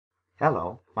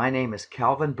Hello, my name is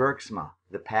Calvin Bergsma,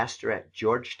 the pastor at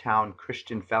Georgetown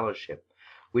Christian Fellowship,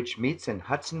 which meets in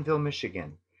Hudsonville,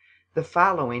 Michigan. The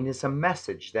following is a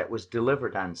message that was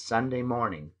delivered on Sunday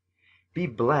morning. Be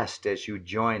blessed as you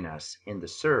join us in the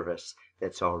service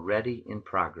that's already in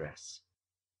progress.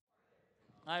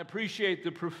 I appreciate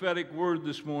the prophetic word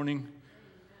this morning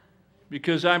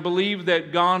because I believe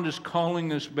that God is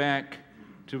calling us back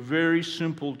to very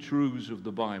simple truths of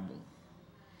the Bible.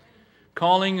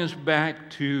 Calling us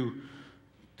back to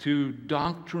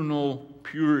doctrinal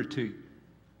purity.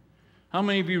 How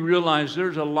many of you realize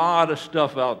there's a lot of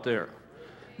stuff out there?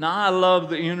 Now, I love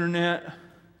the internet,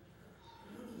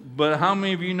 but how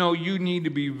many of you know you need to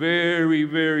be very,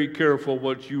 very careful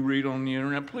what you read on the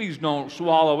internet? Please don't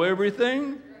swallow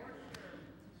everything.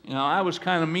 You know, I was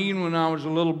kind of mean when I was a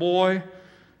little boy,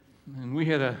 and we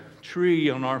had a tree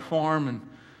on our farm, and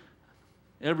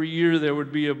every year there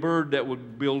would be a bird that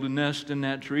would build a nest in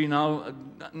that tree. Now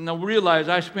realize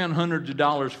I spend hundreds of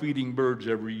dollars feeding birds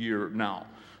every year now,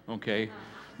 okay?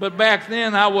 But back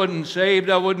then I wasn't saved.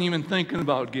 I wasn't even thinking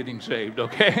about getting saved,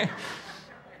 okay?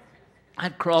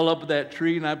 I'd crawl up that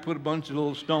tree and I'd put a bunch of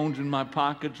little stones in my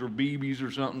pockets or BBs or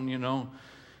something, you know.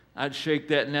 I'd shake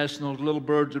that nest and those little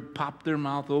birds would pop their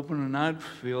mouth open and I'd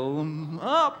fill them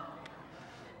up.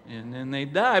 And then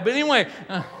they'd die. But anyway...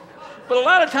 But a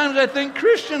lot of times I think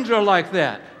Christians are like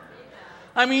that.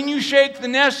 I mean, you shake the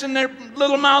nest and their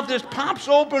little mouth just pops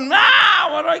open. Ah,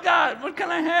 what do I got? What can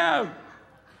I have?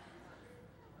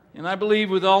 And I believe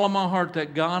with all of my heart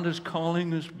that God is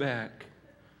calling us back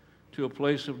to a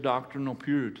place of doctrinal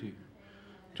purity,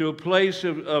 to a place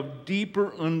of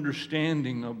deeper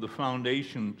understanding of the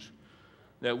foundations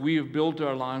that we have built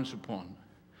our lives upon.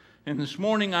 And this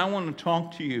morning I want to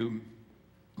talk to you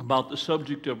about the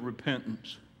subject of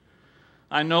repentance.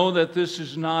 I know that this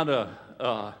is not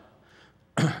a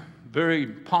very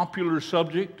popular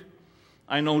subject.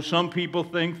 I know some people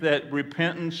think that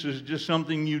repentance is just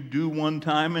something you do one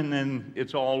time and then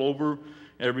it's all over,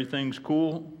 everything's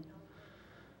cool.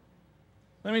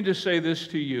 Let me just say this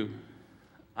to you.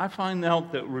 I find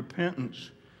out that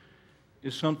repentance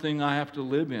is something I have to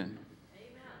live in.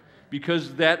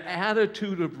 Because that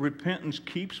attitude of repentance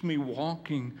keeps me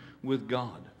walking with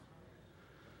God.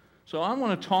 So I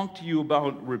want to talk to you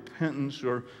about repentance,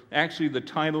 or actually the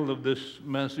title of this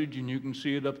message, and you can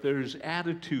see it up there, is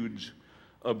Attitudes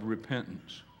of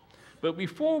Repentance. But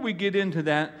before we get into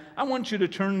that, I want you to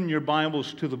turn your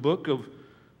Bibles to the book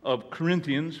of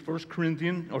Corinthians, 1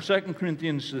 Corinthians, or 2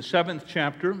 Corinthians, the 7th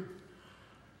chapter.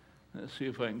 Let's see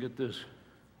if I can get this.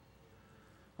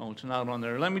 Oh, it's not on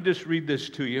there. Let me just read this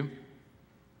to you.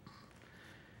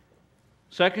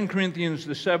 2 Corinthians,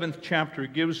 the 7th chapter,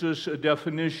 gives us a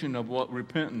definition of what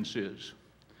repentance is.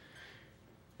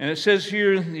 And it says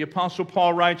here, the Apostle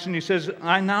Paul writes, and he says,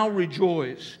 I now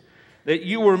rejoice that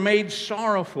you were made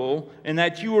sorrowful, and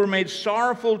that you were made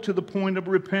sorrowful to the point of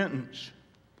repentance.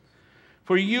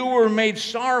 For you were made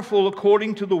sorrowful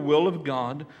according to the will of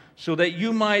God, so that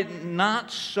you might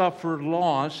not suffer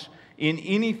loss in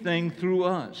anything through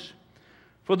us.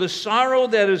 For the sorrow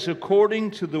that is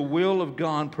according to the will of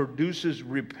God produces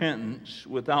repentance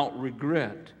without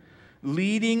regret,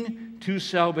 leading to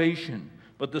salvation.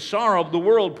 But the sorrow of the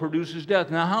world produces death.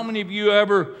 Now, how many of you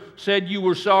ever said you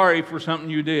were sorry for something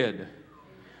you did,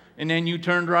 and then you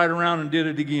turned right around and did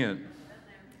it again?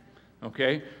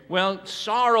 Okay? Well,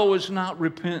 sorrow is not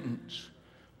repentance.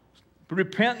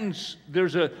 Repentance,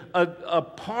 there's a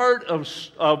part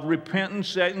of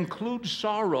repentance that includes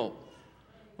sorrow.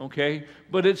 Okay?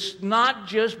 But it's not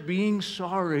just being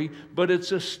sorry, but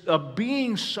it's a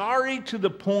being sorry to the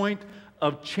point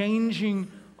of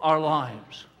changing our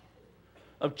lives,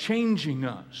 of changing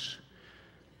us.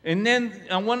 And then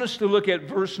I want us to look at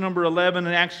verse number 11,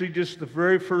 and actually just the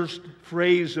very first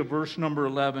phrase of verse number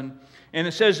 11. And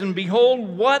it says, and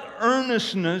behold, what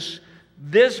earnestness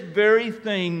this very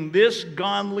thing, this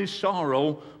godly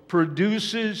sorrow,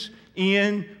 produces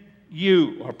in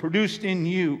you, or produced in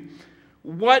you.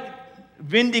 What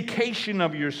vindication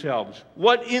of yourselves,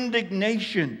 what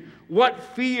indignation, what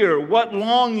fear, what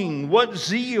longing, what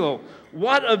zeal,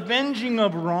 what avenging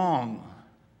of wrong.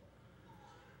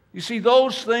 You see,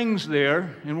 those things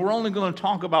there, and we're only going to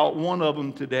talk about one of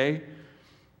them today,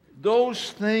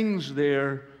 those things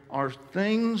there are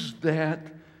things that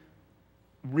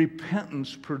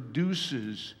repentance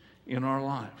produces in our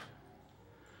life.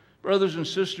 Brothers and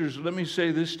sisters, let me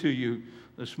say this to you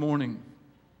this morning.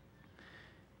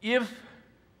 If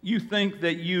you think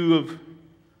that you have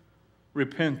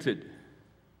repented,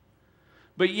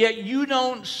 but yet you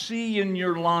don't see in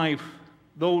your life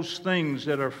those things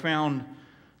that are found.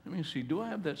 Let me see, do I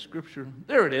have that scripture?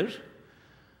 There it is.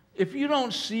 if you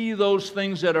don't see those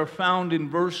things that are found in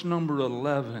verse number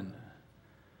 11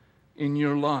 in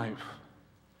your life,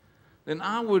 then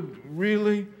I would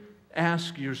really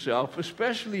ask yourself,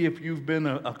 especially if you've been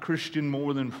a Christian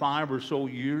more than 5 or so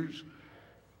years,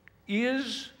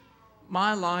 is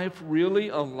my life really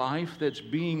a life that's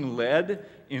being led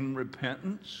in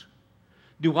repentance?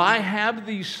 Do I have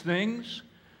these things?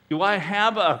 Do I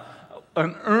have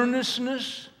an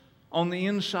earnestness on the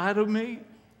inside of me?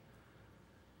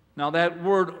 Now that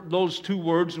word, those two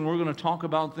words, and we're going to talk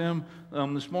about them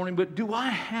this morning, but do I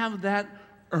have that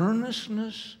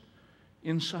earnestness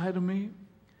inside of me?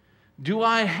 Do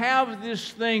I have this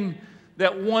thing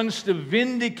that wants to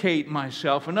vindicate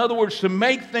myself? In other words, to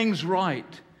make things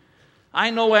right. I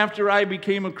know after I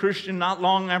became a Christian, not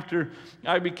long after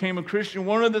I became a Christian,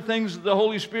 one of the things that the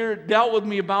Holy Spirit dealt with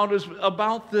me about is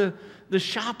about the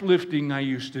shoplifting I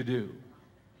used to do.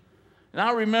 And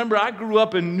I remember I grew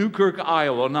up in Newkirk,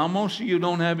 Iowa. Now, most of you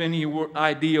don't have any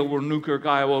idea where Newkirk,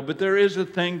 Iowa, but there is a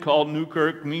thing called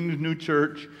Newkirk, means new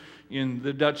church in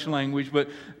the Dutch language, but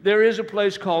there is a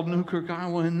place called Newkirk,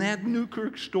 Iowa, and that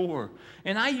Newkirk store.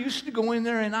 And I used to go in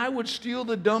there and I would steal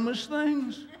the dumbest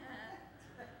things,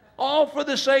 all for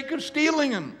the sake of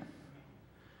stealing them.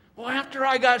 Well, after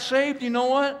I got saved, you know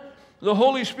what? The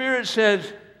Holy Spirit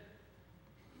says,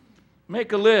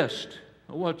 make a list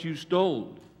of what you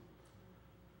stole.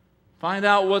 Find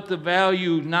out what the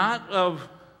value, not of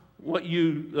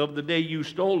of the day you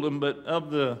stole them, but of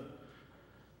the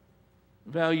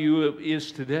value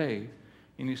is today.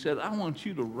 And he said, I want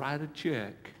you to write a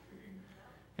check,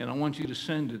 and I want you to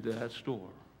send it to that store.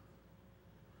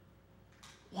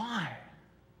 Why?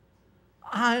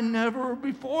 I never,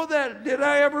 before that, did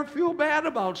I ever feel bad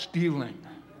about stealing.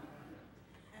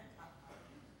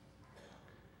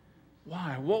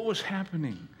 Why? What was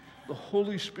happening? The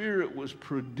Holy Spirit was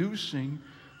producing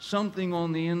something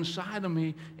on the inside of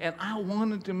me, and I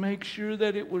wanted to make sure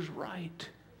that it was right.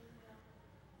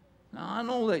 Now, I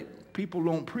know that people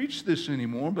don't preach this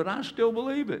anymore, but I still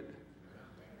believe it.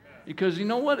 Because you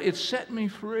know what? It set me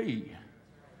free.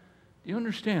 Do you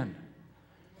understand?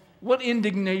 What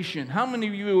indignation. How many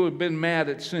of you have been mad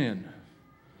at sin?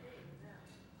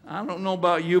 I don't know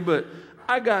about you, but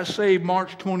I got saved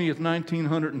March 20th,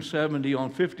 1970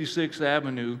 on 56th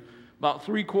Avenue, about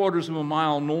 3/4 of a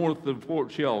mile north of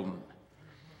Fort Sheldon.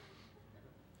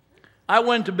 I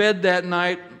went to bed that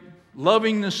night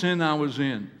loving the sin I was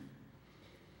in.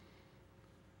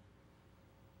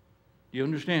 You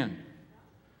understand?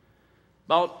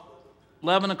 About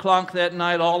 11 o'clock that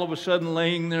night, all of a sudden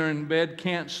laying there in bed,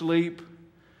 can't sleep,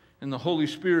 and the Holy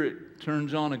Spirit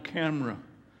turns on a camera,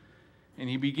 and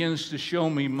He begins to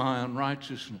show me my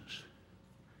unrighteousness.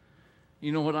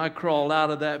 You know what? I crawled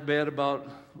out of that bed about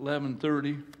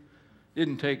 11:30.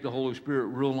 Didn't take the Holy Spirit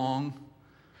real long.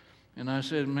 And I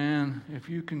said, man, if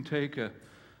you can take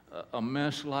a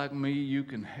mess like me, you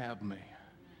can have me.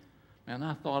 And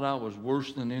I thought I was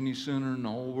worse than any sinner in the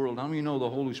whole world. I mean, you know, the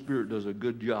Holy Spirit does a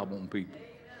good job on people.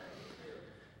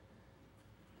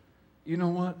 You know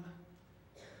what?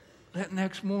 That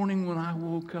next morning when I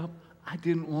woke up, I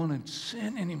didn't want to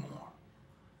sin anymore.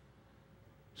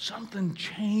 Something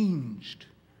changed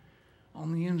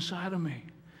on the inside of me.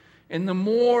 And the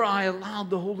more I allowed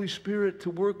the Holy Spirit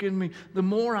to work in me, the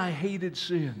more I hated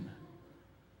sin.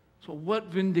 So what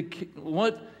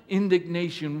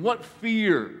indignation, what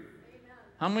fear.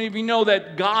 How many of you know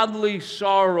that godly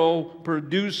sorrow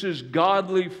produces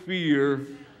godly fear,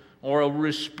 or a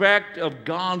respect of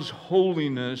God's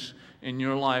holiness in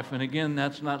your life? And again,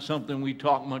 that's not something we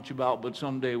talk much about, but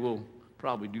someday we'll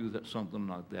probably do that, something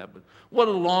like that. But what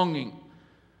a longing.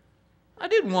 I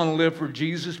didn't want to live for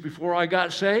Jesus before I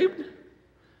got saved.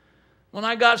 When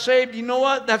I got saved, you know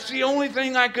what? That's the only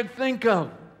thing I could think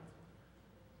of.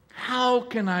 How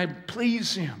can I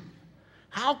please Him?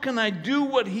 How can I do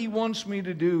what He wants me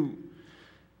to do?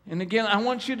 And again, I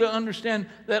want you to understand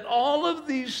that all of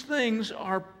these things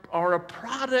are a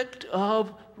product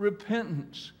of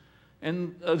repentance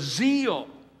and a zeal.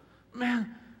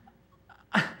 Man,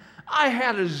 I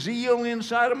had a zeal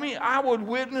inside of me. I would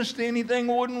witness to anything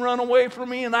that wouldn't run away from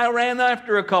me, and I ran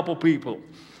after a couple people.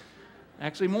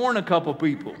 Actually, more than a couple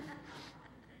people.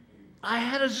 I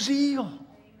had a zeal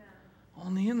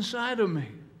on the inside of me.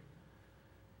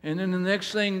 And then the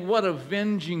next thing, what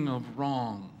avenging of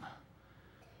wrong.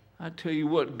 I tell you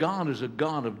what, God is a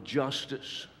God of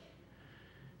justice.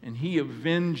 And He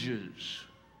avenges.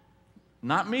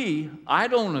 Not me, I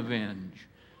don't avenge.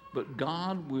 But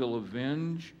God will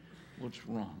avenge what's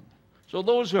wrong. So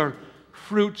those are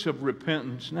fruits of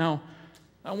repentance. Now,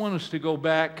 I want us to go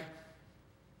back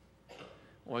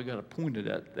Oh, I got to point it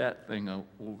at that thing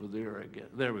over there, I guess.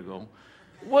 There we go.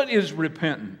 What is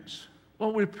repentance?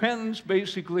 Well, repentance,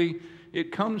 basically,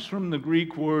 it comes from the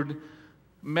Greek word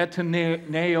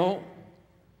metaneo,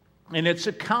 and it's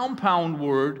a compound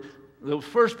word. The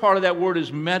first part of that word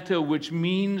is meta, which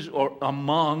means or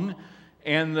among,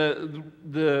 and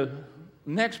the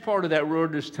next part of that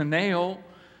word is teneo,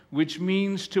 which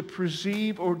means to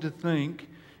perceive or to think.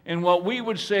 And what we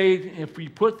would say, if we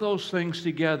put those things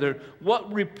together,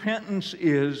 what repentance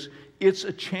is, it's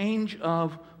a change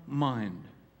of mind.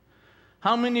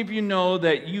 How many of you know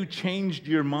that you changed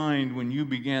your mind when you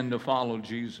began to follow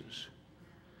Jesus?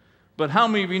 But how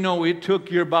many of you know it took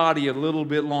your body a little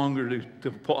bit longer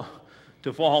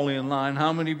to fall in line?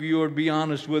 How many of you would be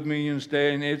honest with me and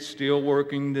say, and it's still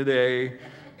working today?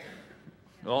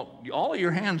 Well, all of your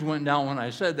hands went down when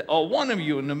I said that. Oh, one of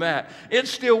you in the back.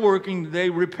 It's still working today.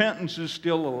 Repentance is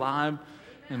still alive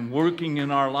and working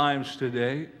in our lives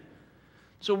today.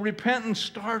 So repentance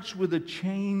starts with a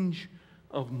change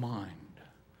of mind.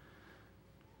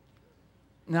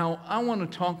 Now, I want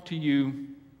to talk to you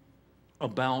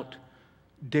about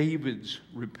David's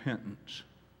repentance.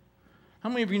 How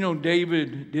many of you know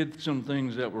David did some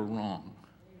things that were wrong?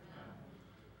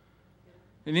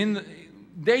 And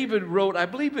David wrote, I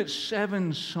believe it's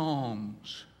 7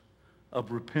 psalms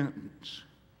of repentance.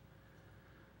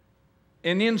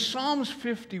 And in Psalms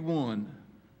 51,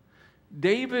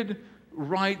 David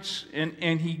writes,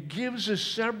 and he gives us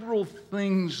several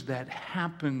things that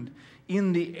happened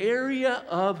in the area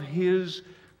of his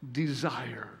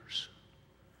desires.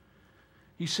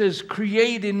 He says,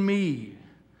 create in me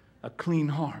a clean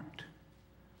heart.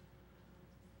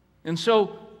 And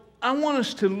so I want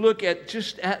us to look at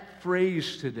just that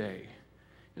phrase today.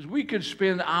 Because we could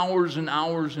spend hours and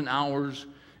hours and hours,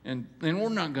 and we're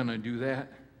not going to do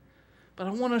that. But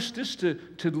I want us just to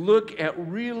look at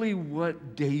really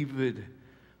what David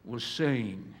was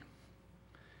saying.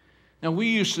 Now, we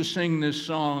used to sing this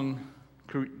song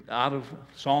out of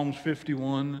Psalms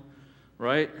 51,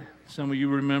 right? Some of you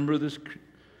remember this.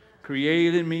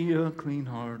 Create in me a clean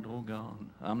heart, oh God.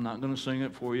 I'm not going to sing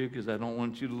it for you because I don't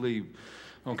want you to leave.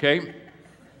 Okay?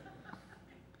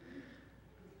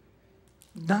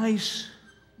 Nice,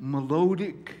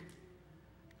 melodic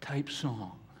type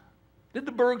song. Did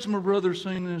the Bergsma brothers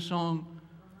sing this song?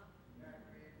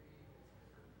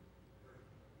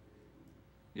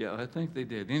 Yeah, I think they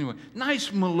did. Anyway,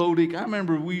 nice melodic. I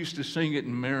remember we used to sing it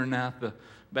in Maranatha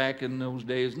back in those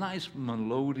days. Nice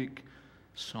melodic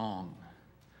song.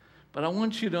 But I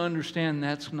want you to understand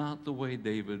that's not the way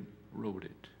David wrote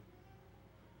it.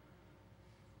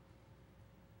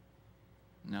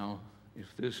 Now,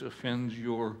 if this offends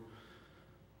your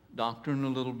doctrine a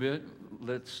little bit,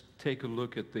 let's take a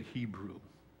look at the Hebrew.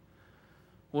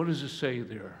 What does it say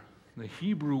there? The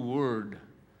Hebrew word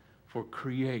for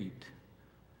create,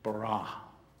 bara.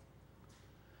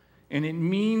 And it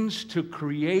means to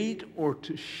create or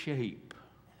to shape.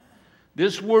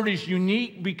 This word is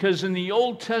unique because in the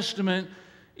Old Testament,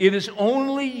 it is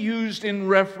only used in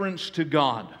reference to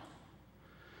God.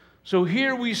 So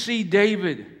here we see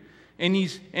David, and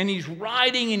he's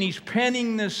writing and he's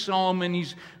penning this psalm, and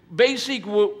he's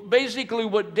basically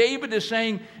what David is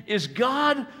saying is,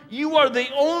 God, you are the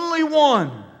only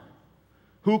one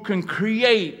who can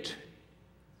create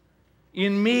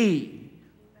in me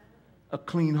a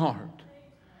clean heart.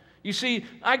 You see,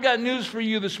 I got news for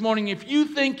you this morning. If you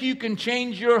think you can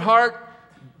change your heart,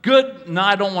 good. No,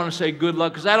 I don't want to say good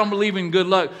luck because I don't believe in good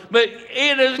luck. But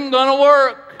it isn't going to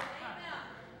work.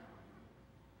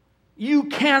 You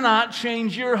cannot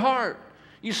change your heart.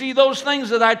 You see, those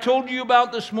things that I told you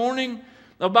about this morning,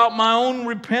 about my own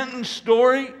repentance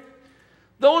story,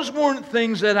 those weren't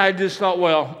things that I just thought,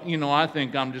 well, I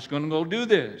think I'm just going to go do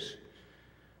this.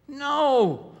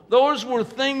 No. Those were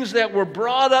things that were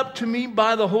brought up to me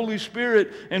by the Holy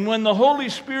Spirit. And when the Holy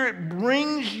Spirit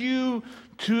brings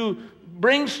to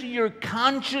your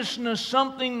consciousness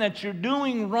something that you're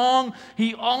doing wrong,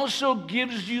 He also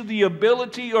gives you the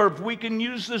ability, or if we can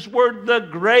use this word, the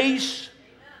grace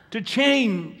to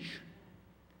change.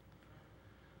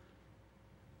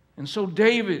 And so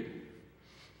David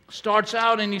starts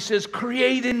out and he says,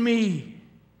 create in me.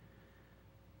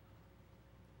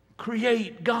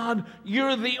 Create. God,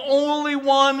 you're the only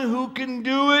one who can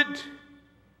do it.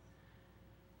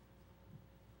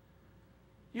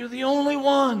 You're the only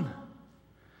one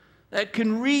that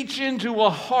can reach into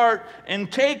a heart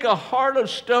and take a heart of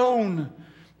stone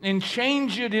and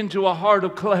change it into a heart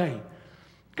of clay.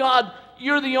 God,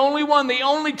 you're the only one. The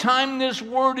only time this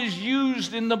word is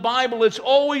used in the Bible, it's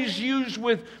always used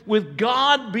with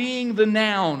God being the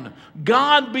noun,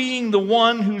 God being the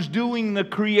one who's doing the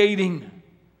creating.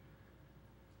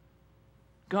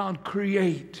 God,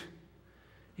 create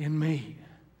in me.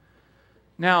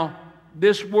 Now,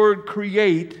 this word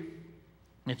create,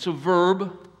 it's a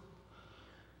verb.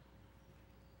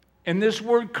 And this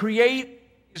word create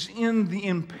is in the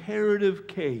imperative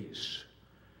case.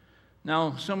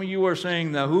 Now, some of you are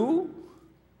saying, the who?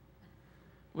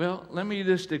 Well, let me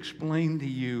just explain to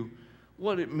you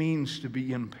what it means to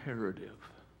be imperative.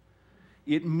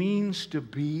 It means to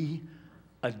be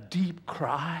a deep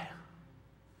cry.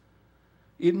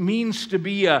 It means to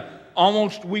be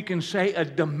almost we can say a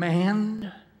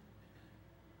demand.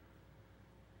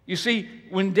 You see,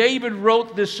 when David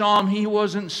wrote this psalm, he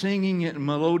wasn't singing it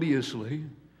melodiously.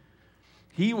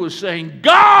 He was saying,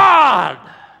 God,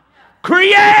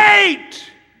 create!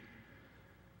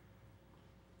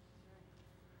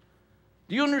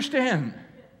 Do you understand?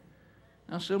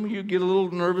 Now, some of you get a little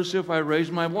nervous if I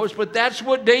raise my voice, but that's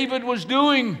what David was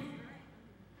doing.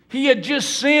 He had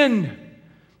just sinned.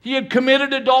 He had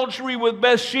committed adultery with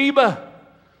Bathsheba.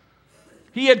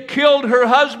 He had killed her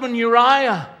husband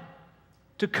Uriah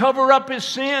to cover up his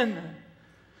sin.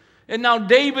 And now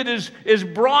David is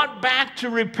brought back to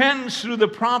repentance through the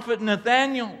prophet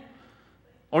Nathan.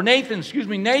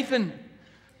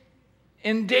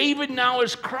 And David now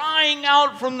is crying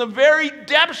out from the very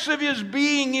depths of his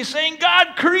being. He's saying, God,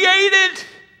 create it.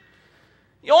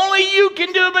 Only you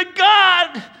can do it, but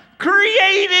God,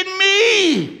 create in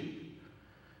me.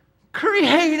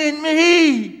 Create in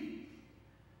me.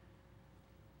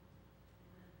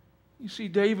 You see,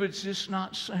 David's just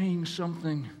not saying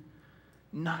something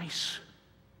nice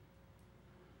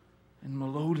and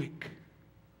melodic.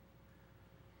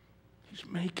 He's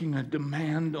making a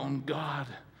demand on God.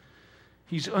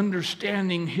 He's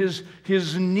understanding his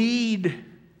need.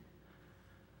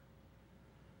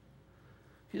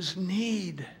 His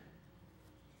need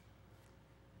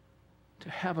to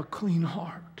have a clean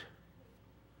heart.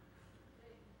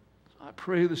 So I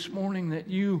pray this morning that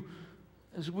you,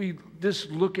 as we just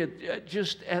look at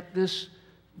this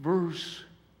verse,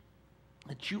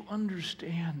 that you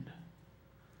understand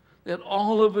that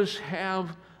all of us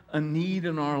have a need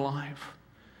in our life.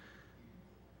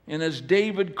 And as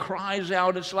David cries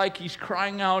out, it's like he's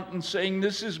crying out and saying,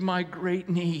 this is my great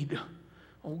need.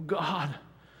 Oh God,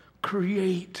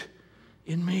 create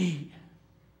in me.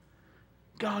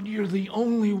 God, you're the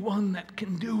only one that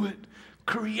can do it.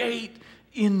 Create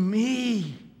in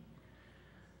me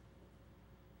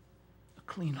a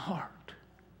clean heart.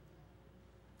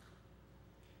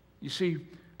 You see,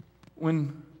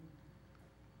 when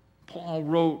Paul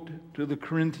wrote to the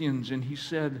Corinthians and he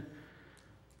said,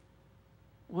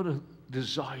 what a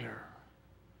desire.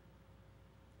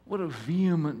 What a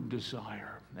vehement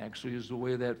desire. Actually, is the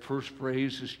way that first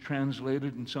phrase is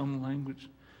translated in some language,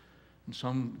 in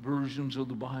some versions of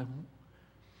the Bible.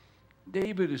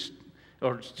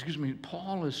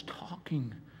 Paul is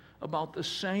talking about the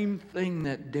same thing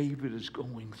that David is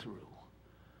going through.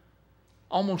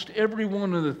 Almost every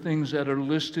one of the things that are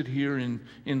listed here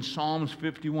in Psalms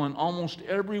 51, almost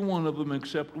every one of them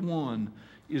except one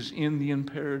is in the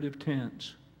imperative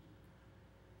tense.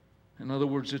 In other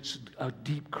words, it's a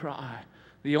deep cry.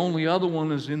 The only other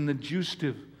one is in the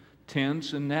jussive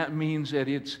tense, and that means that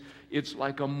it's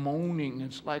like a moaning.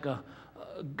 It's like a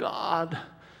God,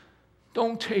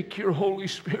 don't take your Holy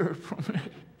Spirit from me.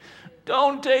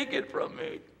 Don't take it from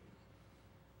me.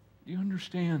 Do you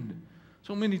understand?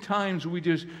 So many times we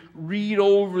just read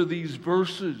over these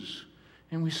verses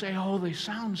and we say, oh, they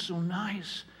sound so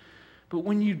nice. But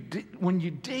when you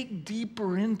dig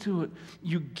deeper into it,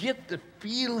 you get the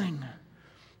feeling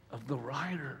of the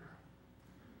writer.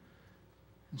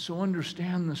 And so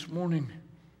understand this morning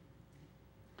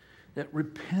that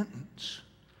repentance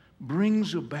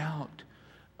brings about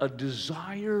a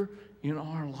desire in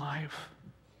our life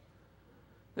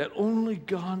that only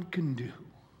God can do.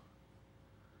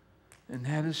 And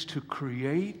that is to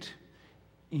create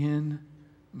in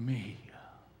me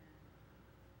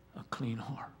a clean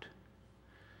heart.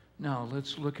 Now,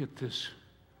 let's look at this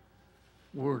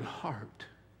word heart.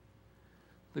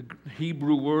 The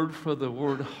Hebrew word for the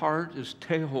word heart is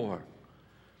tehor.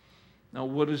 Now,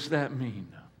 what does that mean?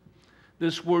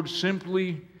 This word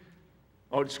the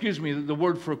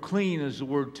word for clean is the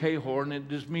word tehor, and it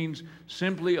just means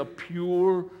simply a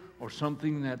pure or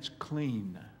something that's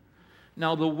clean.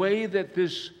 Now, the way that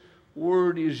this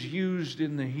word is used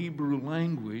in the Hebrew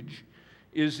language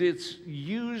is it's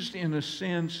used in a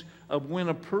sense of when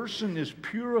a person is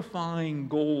purifying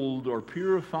gold or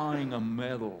purifying a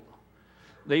metal.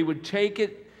 They would take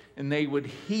it and they would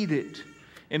heat it.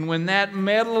 And when that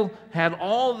metal had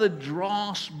all the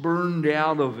dross burned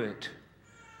out of it,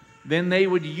 then they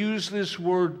would use this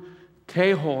word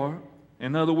tehor,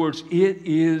 In other words, it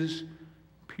is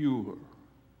pure.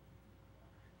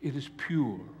 It is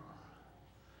pure.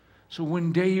 So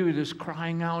when David is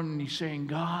crying out and he's saying,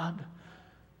 God,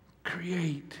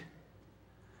 create.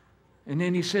 And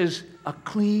then he says, a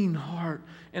clean heart.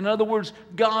 In other words,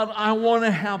 God, I want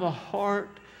to have a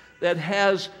heart that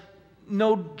has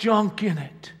no junk in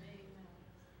it.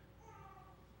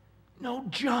 No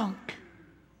junk.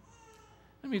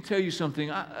 Let me tell you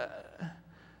something.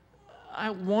 I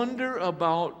wonder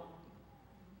about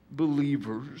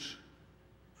believers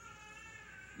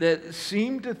that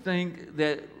seem to think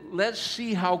that let's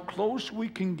see how close we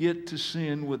can get to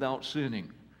sin without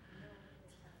sinning.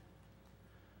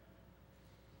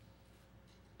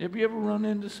 Have you ever run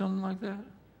into something like that?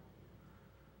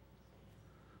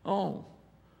 Oh,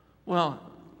 well,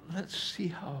 let's see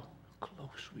how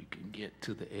close we can get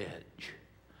to the edge.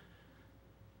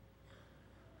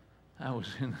 I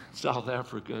was in South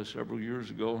Africa several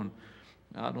years ago, and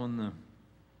out on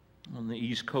the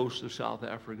east coast of South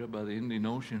Africa by the Indian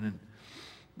Ocean, and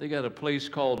they got a place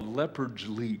called Leopard's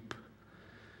Leap.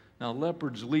 Now,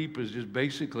 Leopard's Leap is just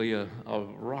basically a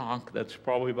rock that's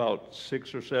probably about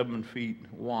 6 or 7 feet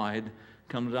wide,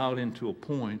 comes out into a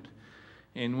point,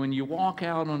 and when you walk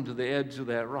out onto the edge of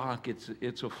that rock,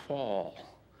 it's a fall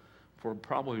for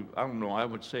probably, I don't know, I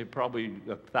would say probably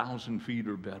 1,000 feet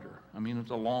or better. I mean,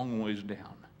 it's a long ways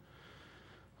down.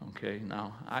 Okay,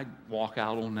 now, I walk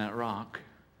out on that rock,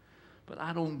 but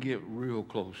I don't get real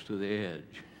close to the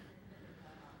edge.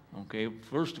 Okay,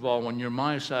 first of all, when you're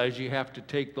my size, you have to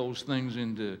take those things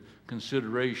into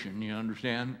consideration, you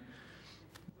understand?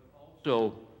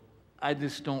 So, I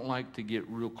just don't like to get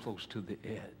real close to the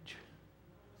edge.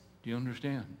 Do you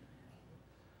understand?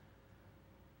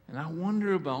 And I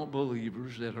wonder about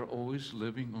believers that are always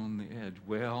living on the edge.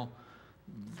 Well,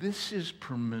 this is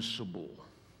permissible.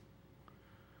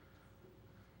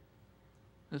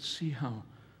 Let's see how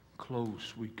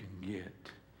close we can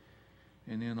get.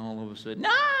 And then all of a sudden, no!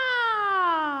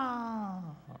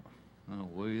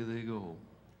 Away they go.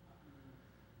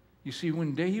 You see,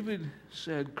 when David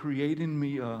said, create in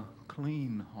me a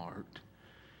clean heart,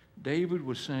 David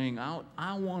was saying,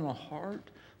 I want a heart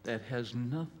that has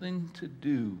nothing to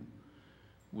do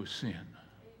with sin.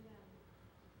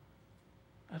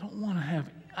 I don't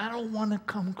want to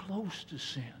come close to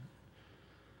sin.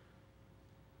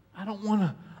 I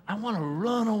want to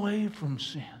run away from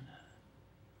sin.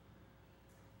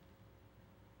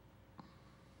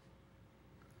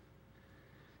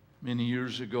 Many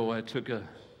years ago, I took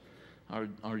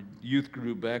our youth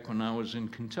group back when I was in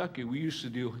Kentucky. We used to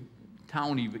do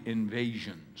town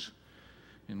invasions.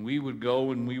 And we would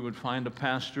go and we would find a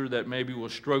pastor that maybe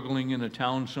was struggling in a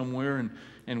town somewhere,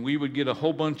 and we would get a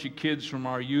whole bunch of kids from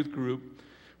our youth group.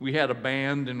 We had a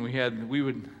band, and we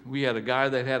had a guy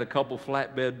that had a couple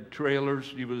flatbed trailers.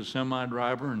 He was a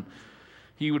semi-driver, and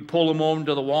he would pull them over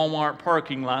to the Walmart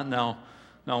parking lot. Now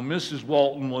Mrs.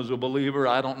 Walton was a believer.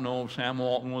 I don't know if Sam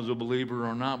Walton was a believer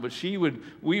or not, but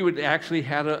we would actually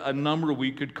had a number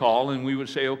we could call, and we would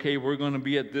say, okay, we're going to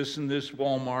be at this and this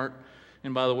Walmart.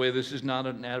 And by the way, this is not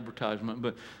an advertisement,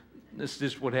 but this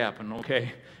is what happened,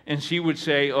 okay? And she would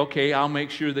say, okay, I'll make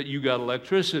sure that you got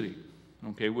electricity,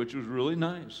 okay, which was really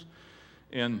nice.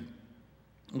 And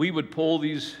we would pull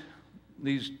these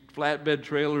flatbed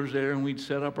trailers there, and we'd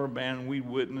set up our band, and we'd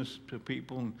witness to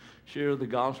people and share the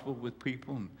gospel with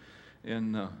people.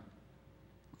 And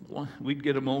we'd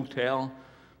get a motel.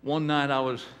 One night I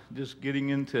was just getting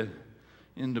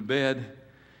into bed,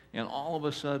 and all of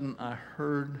a sudden I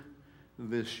heard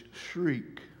this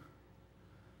shriek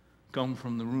come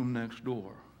from the room next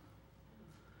door.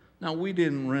 Now, we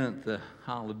didn't rent the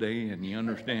Holiday Inn, you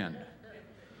understand?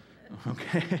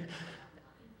 Okay?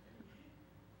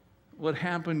 What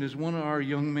happened is one of our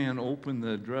young men opened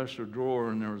the dresser drawer,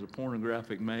 and there was a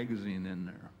pornographic magazine in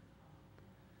there.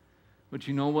 But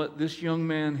you know what? This young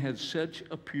man had such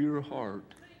a pure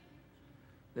heart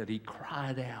that he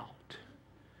cried out,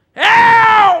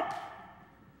 "Help!"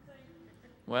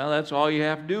 Well, that's all you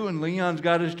have to do, and Leon's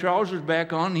got his trousers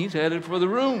back on, and he's headed for the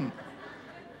room.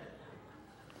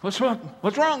 What's wrong?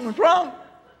 What's wrong? What's wrong?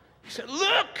 He said,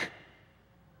 look!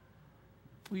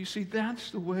 Well, you see,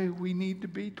 that's the way we need to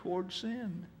be towards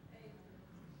sin.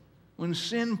 When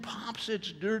sin pops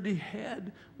its dirty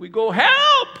head, we go,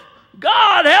 help!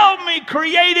 God, help me!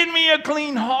 Create in me a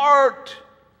clean heart.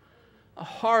 A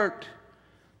heart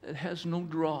that has no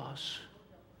dross.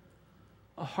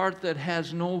 A heart that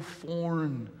has no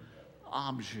foreign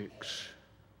objects.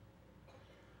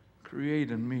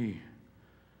 Create in me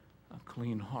a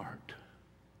clean heart.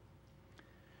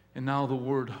 And now the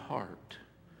word heart.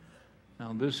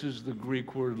 Now this is the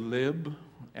Greek word lib,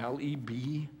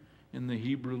 L-E-B, in the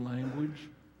Hebrew language.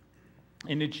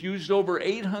 And it's used over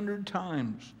 800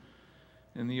 times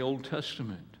in the Old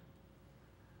Testament.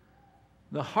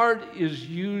 The heart is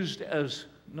used as,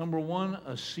 number one,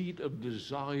 a seat of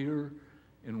desire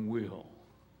and will.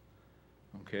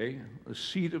 Okay? A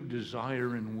seat of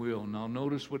desire and will. Now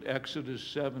notice what Exodus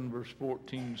 7 verse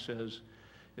 14 says.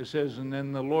 It says, and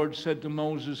then the Lord said to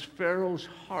Moses, Pharaoh's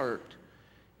heart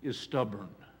is stubborn.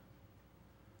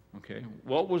 Okay?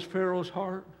 What was Pharaoh's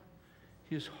heart?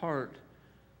 His heart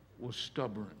was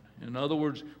stubborn. In other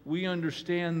words, we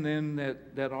understand then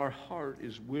that our heart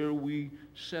is where we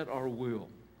set our will,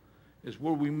 is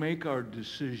where we make our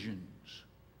decisions.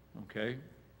 Okay?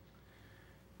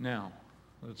 Now,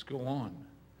 let's go on.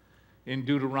 In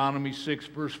Deuteronomy 6,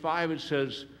 verse 5, it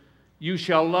says, you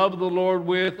shall love the Lord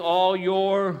with all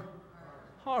your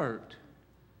heart.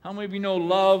 How many of you know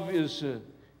love is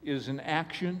an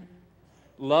action?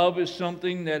 Love is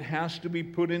something that has to be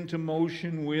put into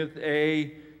motion with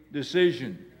a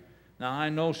decision. Now, I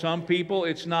know some people,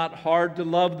 it's not hard to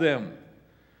love them.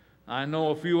 I know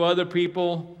a few other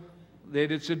people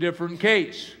that it's a different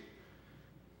case.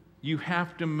 You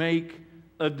have to make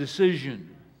a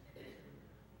decision.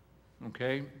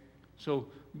 Okay? So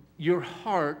your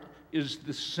heart is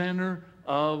the center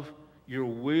of your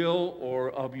will or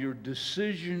of your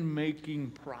decision-making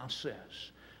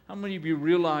process. How many of you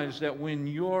realize that when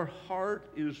your heart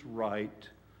is right,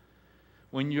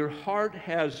 when your heart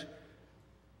has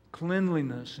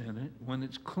cleanliness in it, when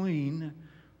it's clean,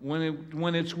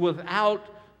 when it's without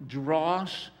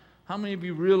dross, how many of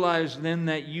you realize then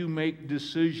that you make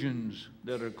decisions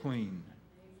that are clean?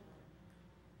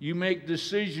 You make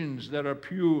decisions that are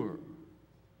pure.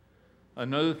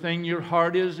 Another thing your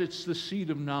heart is, it's the seat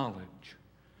of knowledge.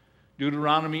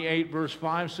 Deuteronomy 8 verse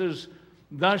 5 says,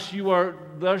 thus you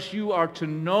are to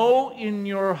know in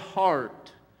your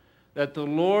heart that the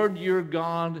Lord your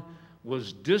God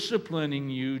was disciplining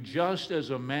you just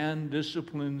as a man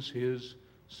disciplines his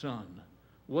son.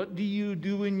 What do you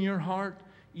do in your heart?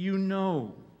 You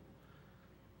know.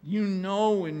 You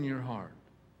know in your heart.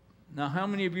 Now, how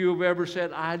many of you have ever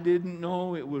said, I didn't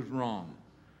know it was wrong?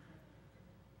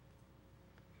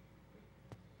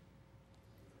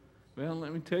 Well,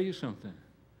 let me tell you something.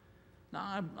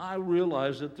 Now, I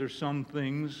realize that there's some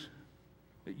things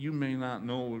that you may not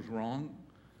know was wrong.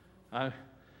 I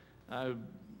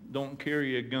don't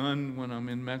carry a gun when I'm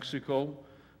in Mexico,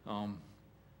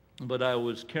 but I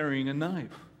was carrying a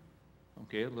knife,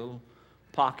 okay, a little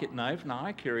pocket knife. Now,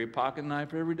 I carry a pocket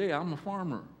knife every day. I'm a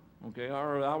farmer, okay,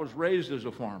 or I was raised as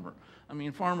a farmer. I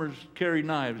mean, farmers carry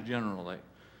knives generally,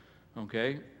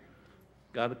 okay.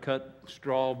 Got to cut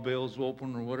straw bales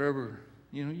open or whatever,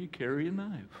 you know, you carry a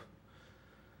knife.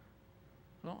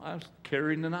 Well, I was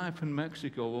carrying the knife in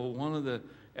Mexico. Well, one of the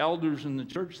elders in the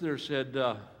church there said,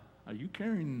 are you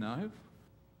carrying a knife?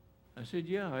 I said,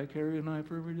 yeah, I carry a knife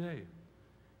every day.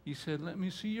 He said, let me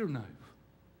see your knife.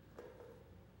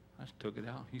 I took it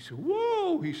out. He said,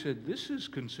 whoa! He said, this is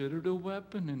considered a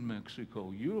weapon in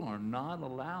Mexico. You are not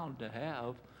allowed to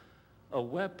have a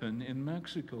weapon in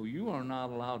Mexico. You are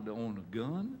not allowed to own a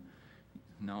gun.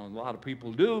 Now, a lot of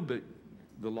people do, but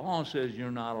the law says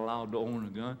you're not allowed to own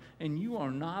a gun, and you are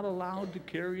not allowed to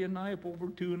carry a knife over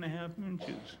 2.5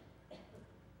 inches.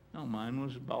 Now, mine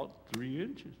was about 3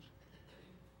 inches.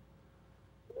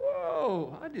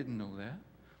 Whoa, I didn't know that.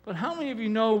 But how many of you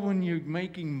know when you're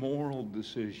making moral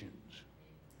decisions,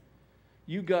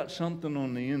 you got something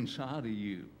on the inside of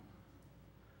you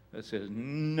that says,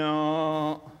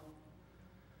 no.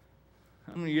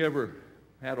 How many of you ever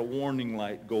had a warning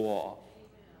light go off?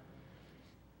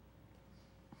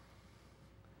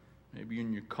 Maybe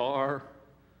in your car,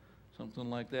 something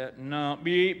like that. No,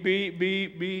 beep, beep,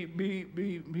 beep, beep, beep,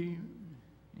 beep, beep.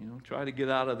 You know, try to get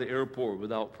out of the airport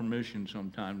without permission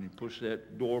sometimes. You push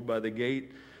that door by the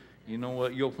gate. You know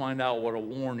what? You'll find out what a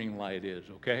warning light is,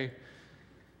 okay?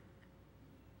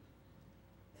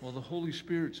 Well, the Holy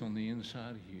Spirit's on the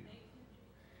inside of you.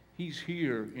 He's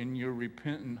here in your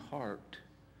repentant heart.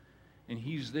 And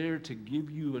He's there to give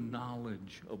you a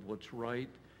knowledge of what's right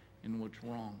and what's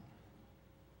wrong.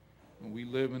 And we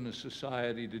live in a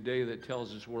society today that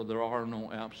tells us where there are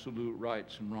no absolute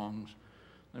rights and wrongs.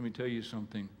 Let me tell you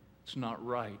something. It's not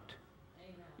right.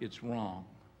 It's wrong.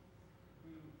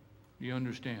 You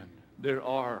understand? There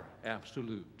are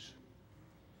absolutes.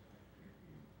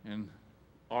 And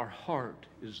our heart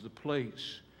is the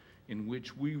place in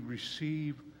which we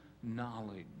receive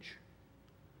knowledge.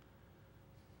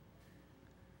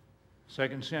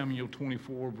 2 Samuel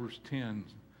 24, verse 10.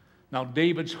 Now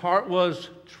David's heart was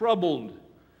troubled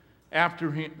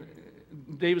after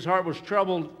David's heart was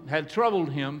troubled, had troubled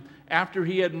him after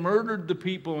he had murdered the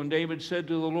people. And David said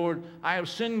to the Lord, I have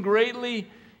sinned greatly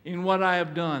in what I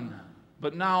have done.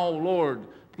 But now, Lord,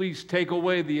 please take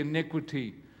away the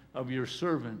iniquity of your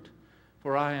servant,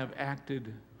 for I have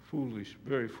acted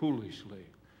very foolishly.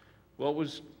 What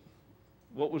was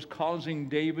causing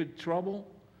David trouble?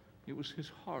 It was his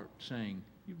heart saying,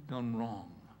 you've done wrong.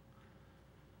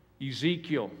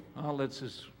 Ezekiel, let's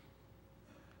just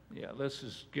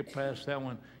get past that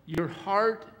one. Your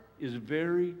heart is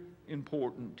very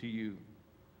important to you.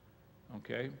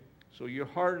 Okay? So your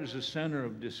heart is the center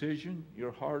of decision.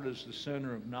 Your heart is the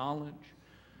center of knowledge.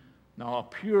 Now, a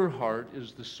pure heart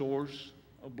is the source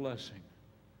of blessing.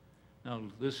 Now,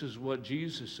 this is what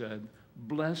Jesus said.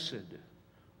 Blessed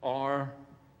are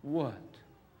what?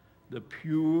 The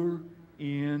pure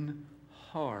in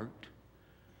heart,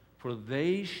 for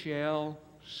they shall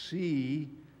see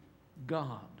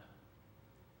God.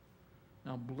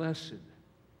 Now, blessed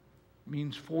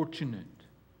means fortunate,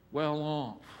 well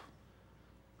off.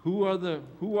 Who are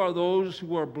those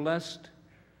who are blessed?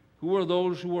 Who are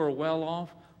those who are well off?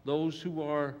 Those who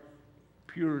are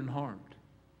pure in heart.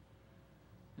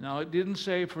 Now, it didn't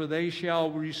say, for they shall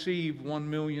receive $1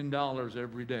 million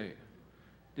every day.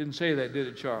 Didn't say that, did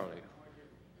it, Charlie?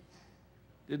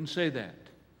 Didn't say that.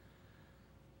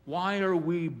 Why are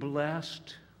we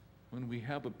blessed when we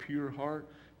have a pure heart?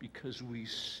 Because we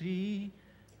see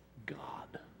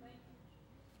God.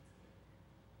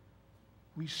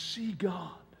 We see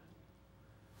God.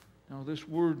 Now, this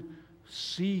word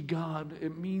see God,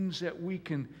 it means that we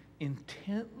can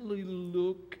intently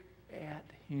look at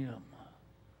Him.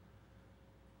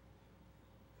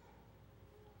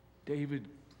 David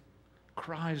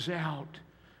cries out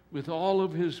with all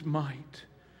of his might,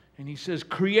 and he says,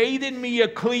 create in me a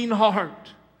clean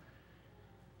heart.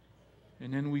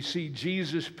 And then we see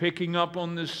Jesus picking up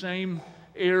on this same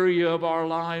area of our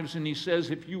lives, and he says,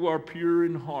 if you are pure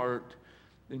in heart,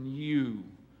 then you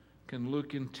can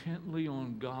look intently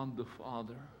on God the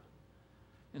Father.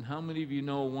 And how many of you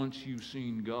know once you've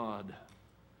seen God,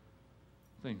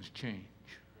 things change?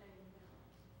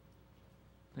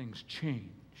 Things change.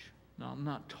 Now, I'm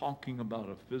not talking about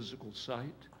a physical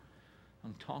sight.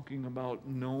 I'm talking about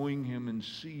knowing Him and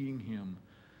seeing Him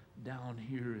down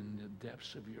here in the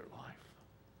depths of your life.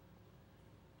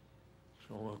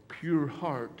 So a pure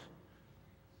heart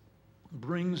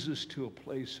brings us to a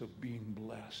place of being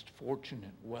blessed, fortunate,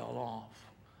 well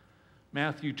off.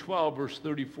 Matthew 12, verse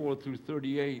 34 through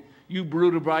 38. You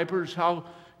brood of vipers, how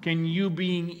can you,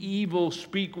 being evil,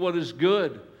 speak what is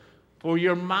good? For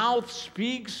your mouth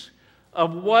speaks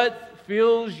of what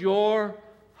fills your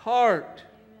heart.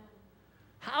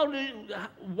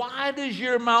 Why does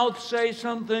your mouth say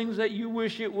some things that you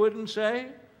wish it wouldn't say?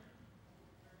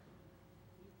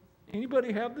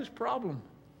 Anybody have this problem?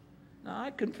 Now,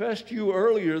 I confessed to you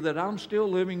earlier that I'm still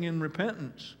living in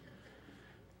repentance.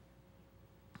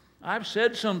 I've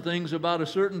said some things about a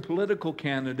certain political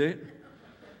candidate.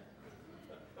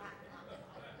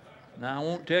 Now, I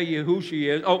won't tell you who she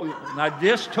is. Oh, I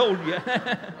just told you.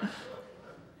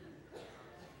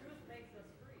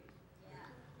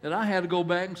 That I had to go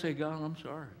back and say, God, I'm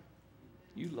sorry.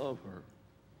 You love her.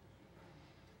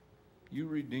 You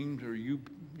redeemed her.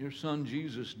 Your son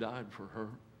Jesus died for her.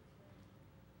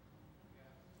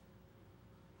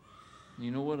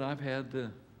 You know what? I've had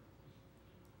to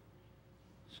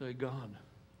say, God,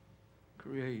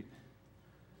 create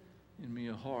in me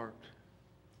a heart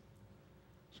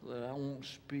so that I won't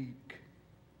speak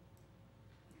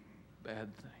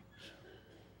bad things.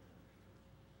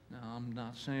 Now, I'm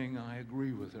not saying I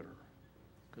agree with her,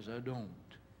 because I don't,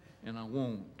 and I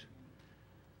won't.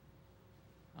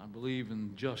 I believe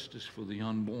in justice for the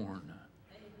unborn.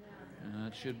 And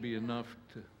that should be enough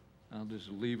to, I'll just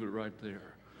leave it right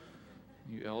there.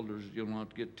 You elders, you'll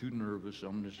not get too nervous.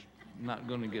 I'm just not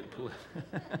going to get political.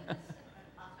 But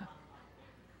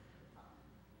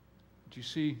you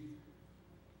see,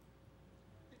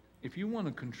 if you want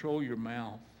to control your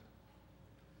mouth,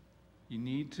 you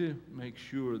need to make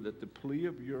sure that the plea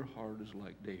of your heart is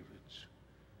like David's.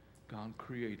 God,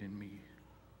 create in me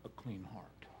a clean heart.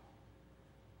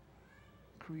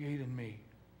 Create in me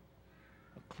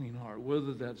a clean heart.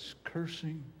 Whether that's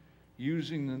cursing,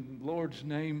 using the Lord's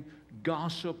name,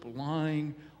 gossip,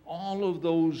 lying, all of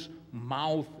those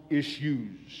mouth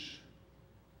issues,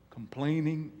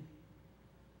 complaining,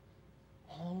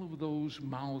 all of those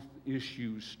mouth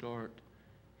issues start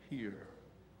here.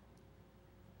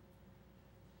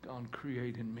 God,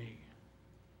 create in me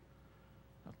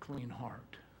a clean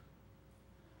heart.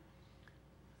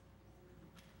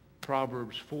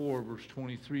 Proverbs 4, verse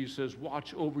 23 says,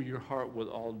 watch over your heart with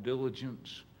all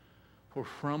diligence, for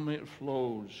from it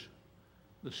flows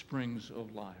the springs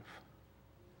of life.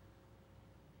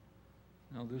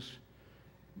 Now this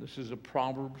is a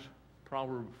Proverb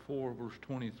 4, verse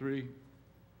 23.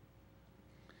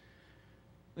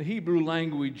 The Hebrew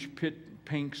language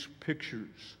paints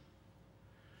pictures.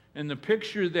 And the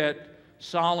picture that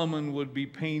Solomon would be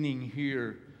painting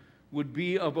here would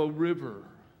be of a river.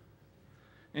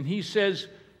 And he says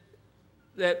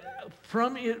that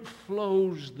from it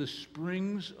flows the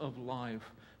springs of life.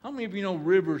 How many of you know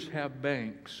rivers have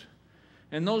banks?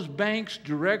 And those banks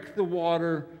direct the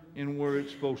water in where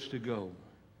it's supposed to go.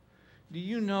 Do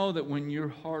you know that when your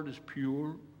heart is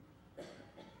pure,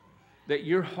 that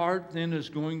your heart then is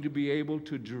going to be able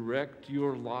to direct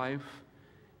your life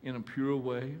in a pure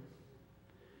way,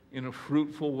 in a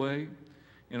fruitful way,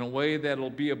 in a way that'll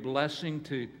be a blessing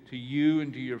to you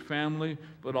and to your family,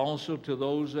 but also to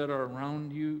those that are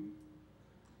around you?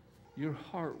 Your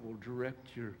heart will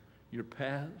direct your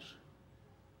paths.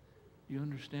 You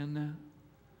understand that?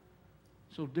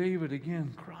 So David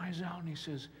again cries out and he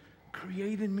says,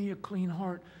 create in me a clean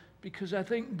heart, because I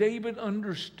think David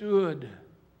understood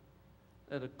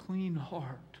that a clean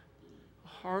heart, a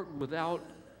heart without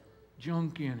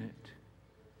junk in it,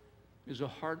 is a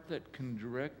heart that can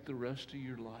direct the rest of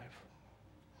your life.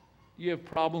 You have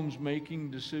problems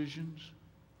making decisions?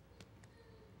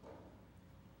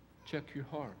 Check your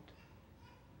heart.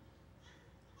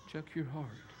 Check your heart.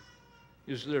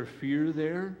 Is there fear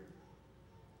there?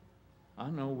 I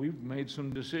know we've made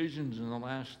some decisions in the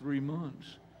last 3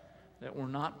 months that were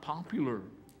not popular.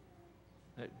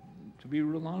 That, to be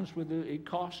real honest with you, it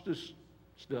cost us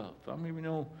stuff. I mean, you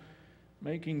know,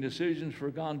 making decisions for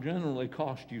God generally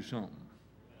cost you something.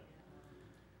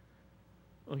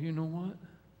 Well, you know what?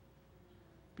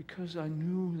 Because I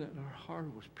knew that our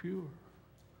heart was pure,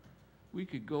 we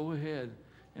could go ahead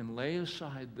and lay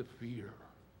aside the fear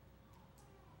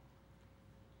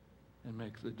and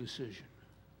make the decision.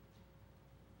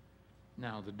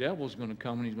 Now, the devil's going to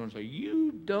come and he's going to say,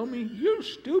 you dummy, you're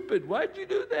stupid. Why'd you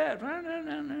do that?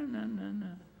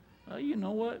 No. Well, you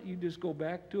know what? You just go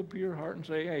back to a pure heart and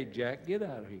say, hey, Jack, get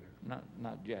out of here.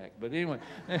 Not Jack, but anyway.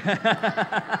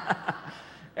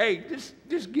 Hey,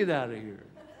 just get out of here.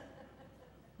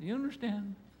 You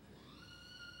understand?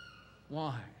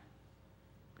 Why?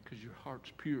 Because your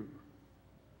heart's pure.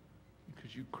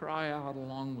 Because you cry out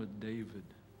along with David.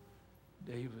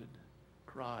 David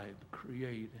cried,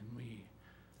 create in me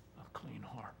a clean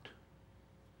heart.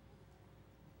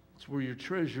 It's where your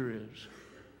treasure is.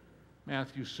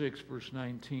 Matthew 6, verse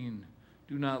 19.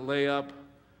 Do not lay up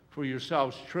for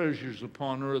yourselves treasures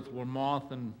upon earth where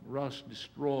moth and rust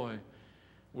destroy,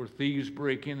 where thieves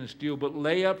break in and steal, but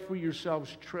lay up for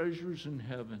yourselves treasures in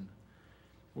heaven,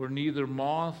 where neither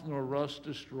moth nor rust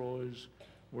destroys,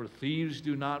 where thieves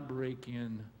do not break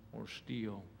in or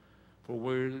steal. For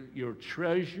where your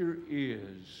treasure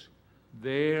is,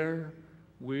 there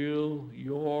will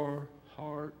your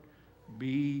heart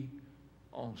be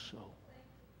also.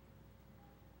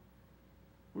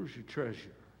 Where's your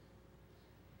treasure?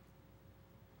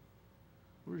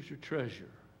 Where's your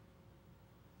treasure?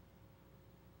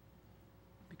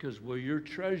 Because where your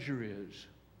treasure is,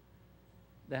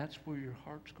 that's where your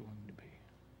heart's going to be.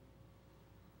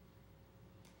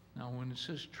 Now, when it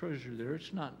says treasure there,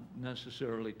 it's not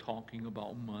necessarily talking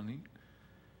about money.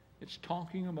 It's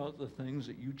talking about the things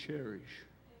that you cherish.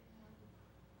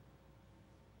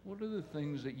 What are the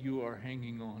things that you are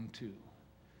hanging on to?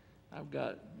 I've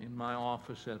got in my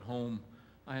office at home,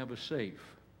 I have a safe.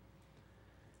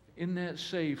 In that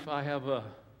safe, I have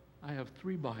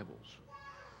 3 Bibles.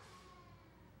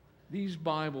 These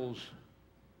Bibles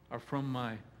are from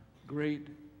my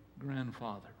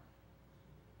great-grandfather.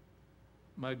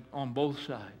 On both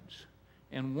sides.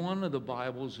 And one of the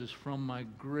Bibles is from my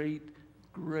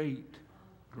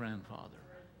great-great-grandfather.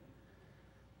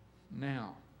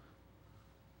 Now,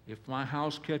 if my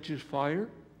house catches fire,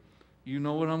 you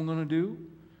know what I'm going to do?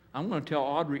 I'm going to tell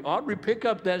Audrey, pick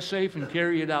up that safe and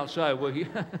carry it outside, will you?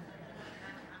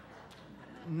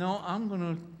 No, I'm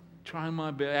going to try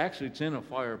my best. Actually, it's in a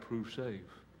fireproof safe.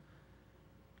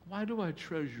 Why do I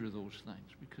treasure those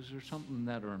things? Because there's something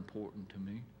that are important to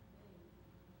me.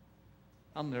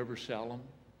 I'll never sell them.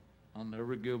 I'll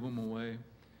never give them away.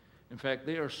 In fact,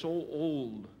 they are so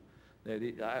old that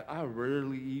I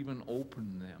rarely even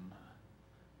open them.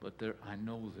 But I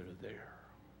know they're there.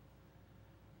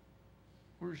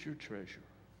 Where's your treasure?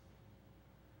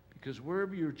 Because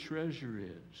wherever your treasure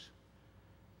is,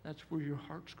 that's where your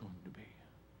heart's going to be.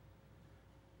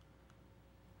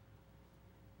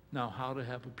 Now, how to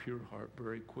have a pure heart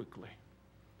very quickly.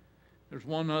 There's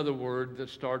one other word that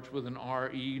starts with an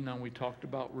R-E. Now, we talked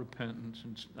about repentance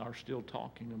and are still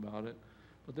talking about it.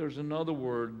 But there's another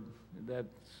word that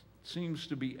seems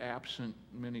to be absent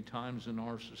many times in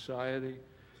our society,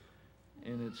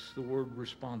 and it's the word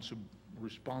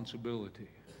responsibility.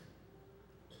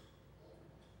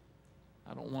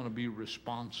 I don't want to be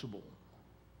responsible.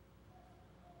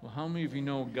 Well, how many of you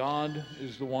know God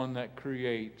is the one that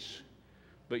creates,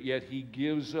 but yet He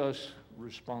gives us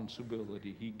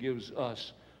responsibility. He gives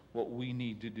us what we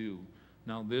need to do.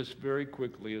 Now, this very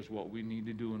quickly is what we need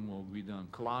to do and will be done.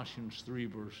 Colossians 3,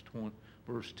 verse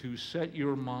 2, set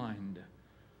your mind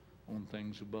on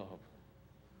things above,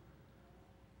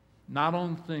 not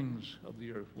on things of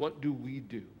the earth. What do?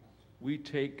 We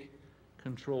take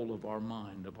control of our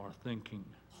mind, of our thinking,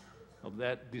 of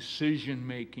that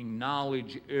decision-making,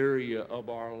 knowledge area of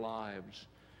our lives,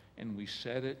 and we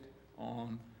set it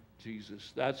on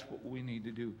Jesus. That's what we need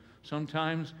to do.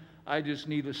 Sometimes I just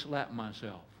need to slap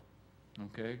myself,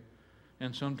 okay?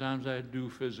 And sometimes I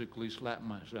do physically slap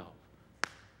myself.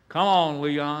 Come on,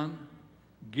 Leon,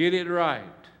 get it right.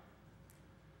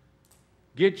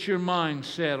 Get your mind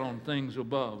set on things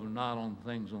above and not on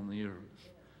things on the earth.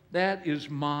 That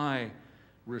is my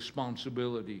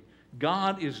responsibility.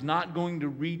 God is not going to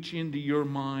reach into your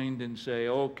mind and say,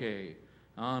 okay,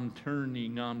 I'm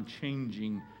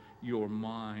changing your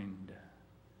mind.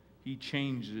 He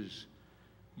changes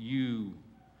you,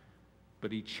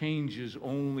 but He changes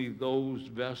only those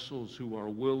vessels who are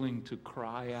willing to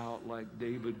cry out like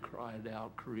David cried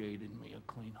out, create in me a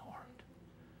clean heart.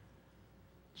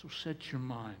 So set your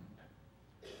mind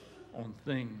on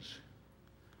things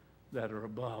that are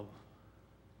above.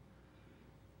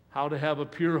 How to have a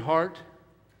pure heart?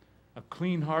 A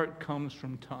clean heart comes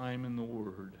from time in the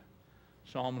Word.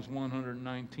 Psalms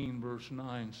 119, verse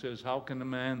 9 says, how can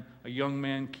a young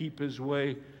man keep his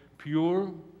way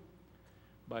pure?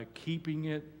 By keeping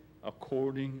it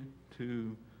according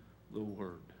to the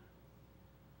Word.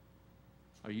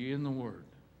 Are you in the Word?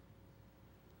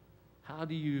 How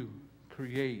do you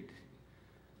create,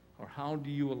 or how do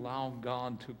you allow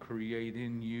God to create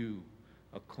in you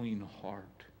a clean heart?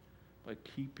 By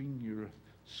keeping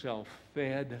yourself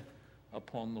fed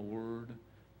upon the Word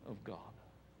of God.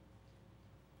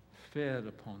 Fed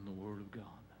upon the Word of God.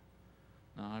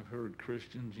 Now, I've heard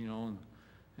Christians,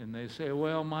 and they say,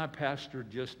 well, my pastor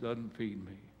just doesn't feed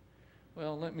me.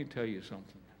 Well, let me tell you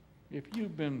something. If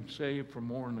you've been saved for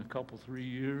more than a couple, 3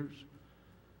 years,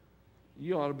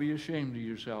 you ought to be ashamed of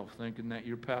yourself thinking that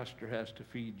your pastor has to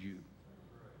feed you.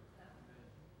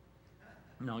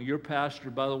 Now, your pastor,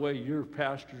 by the way, your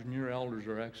pastors and your elders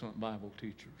are excellent Bible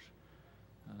teachers.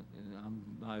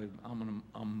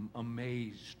 I'm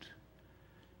amazed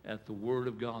at the Word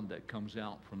of God that comes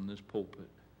out from this pulpit.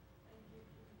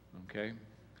 Okay?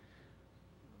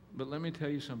 But let me tell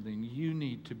you something. You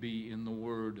need to be in the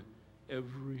Word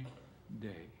every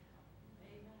day.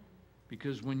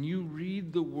 Because when you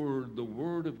read the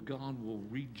Word of God will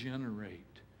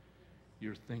regenerate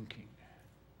your thinking.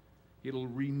 It'll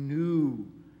renew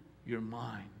your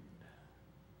mind.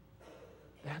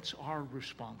 That's our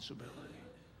responsibility.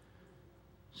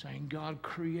 Saying, God,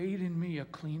 create in me a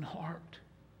clean heart.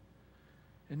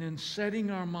 And then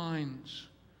setting our minds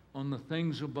on the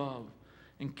things above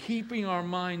and keeping our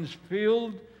minds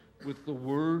filled with the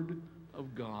Word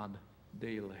of God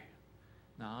daily.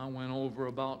 Now, I went over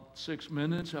about 6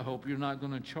 minutes. I hope you're not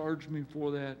going to charge me for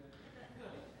that.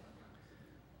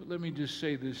 But let me just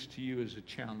say this to you as a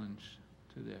challenge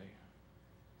today.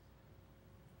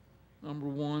 Number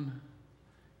one,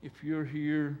 if you're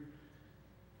here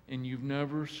and you've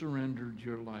never surrendered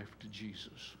your life to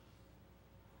Jesus,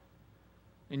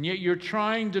 and yet you're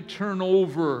trying to turn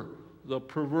over the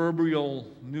proverbial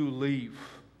new leaf,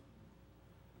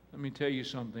 let me tell you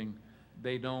something.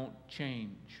 They don't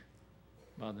change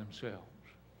by themselves.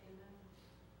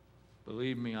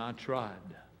 Believe me, I tried.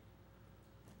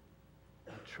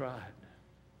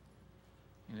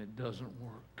 And it doesn't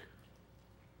work.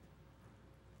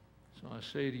 So I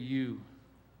say to you,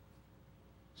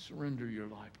 surrender your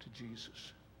life to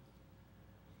Jesus.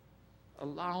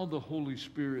 Allow the Holy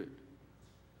Spirit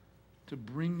to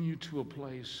bring you to a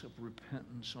place of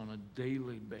repentance on a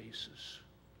daily basis.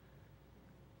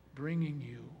 Bringing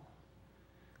you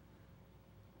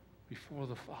before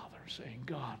the Father, saying,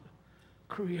 God,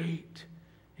 create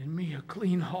in me a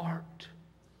clean heart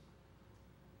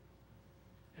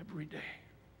every day.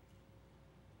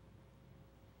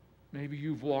 Maybe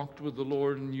you've walked with the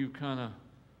Lord and you kind of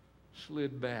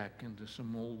slid back into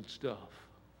some old stuff.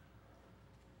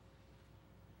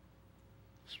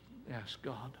 Ask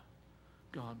God,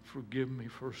 God, forgive me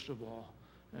first of all.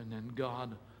 And then,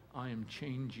 God, I am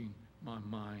changing my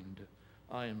mind.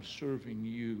 I am serving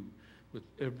you with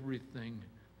everything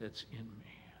that's in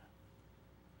me.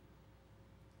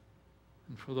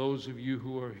 And for those of you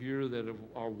who are here that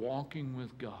are walking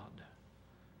with God,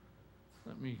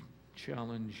 let me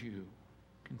challenge you.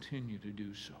 Continue to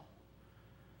do so.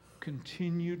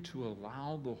 Continue to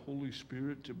allow the Holy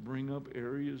Spirit to bring up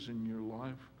areas in your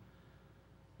life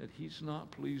that He's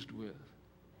not pleased with.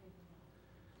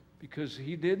 Because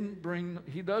He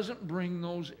doesn't bring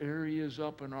those areas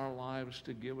up in our lives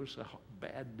to give us a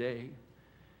bad day.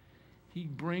 He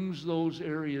brings those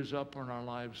areas up in our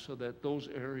lives so that those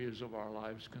areas of our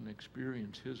lives can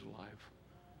experience His life.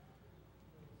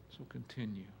 So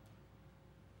continue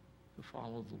to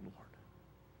follow the Lord.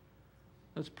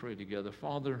 Let's pray together.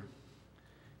 Father,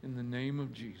 in the name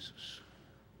of Jesus,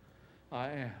 I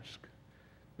ask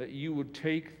that you would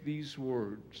take these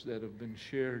words that have been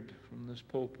shared from this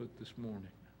pulpit this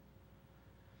morning.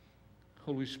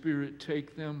 Holy Spirit,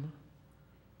 take them,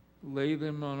 lay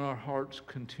them on our hearts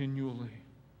continually.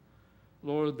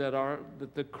 Lord, that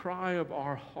the cry of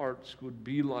our hearts would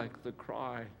be like the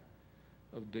cry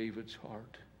of David's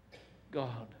heart.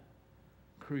 God,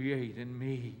 create in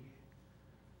me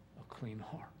a clean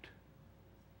heart.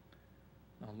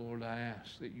 Now, Lord, I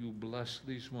ask that you bless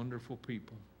these wonderful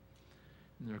people.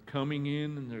 And they're coming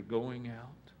in and they're going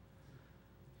out.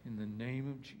 In the name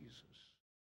of Jesus.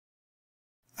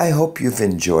 I hope you've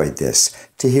enjoyed this.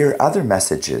 To hear other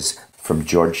messages from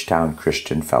Georgetown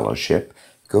Christian Fellowship,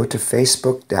 go to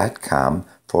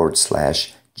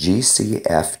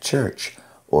facebook.com/GCF Church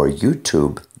or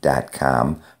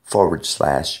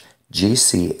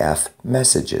youtube.com/GCF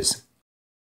Messages.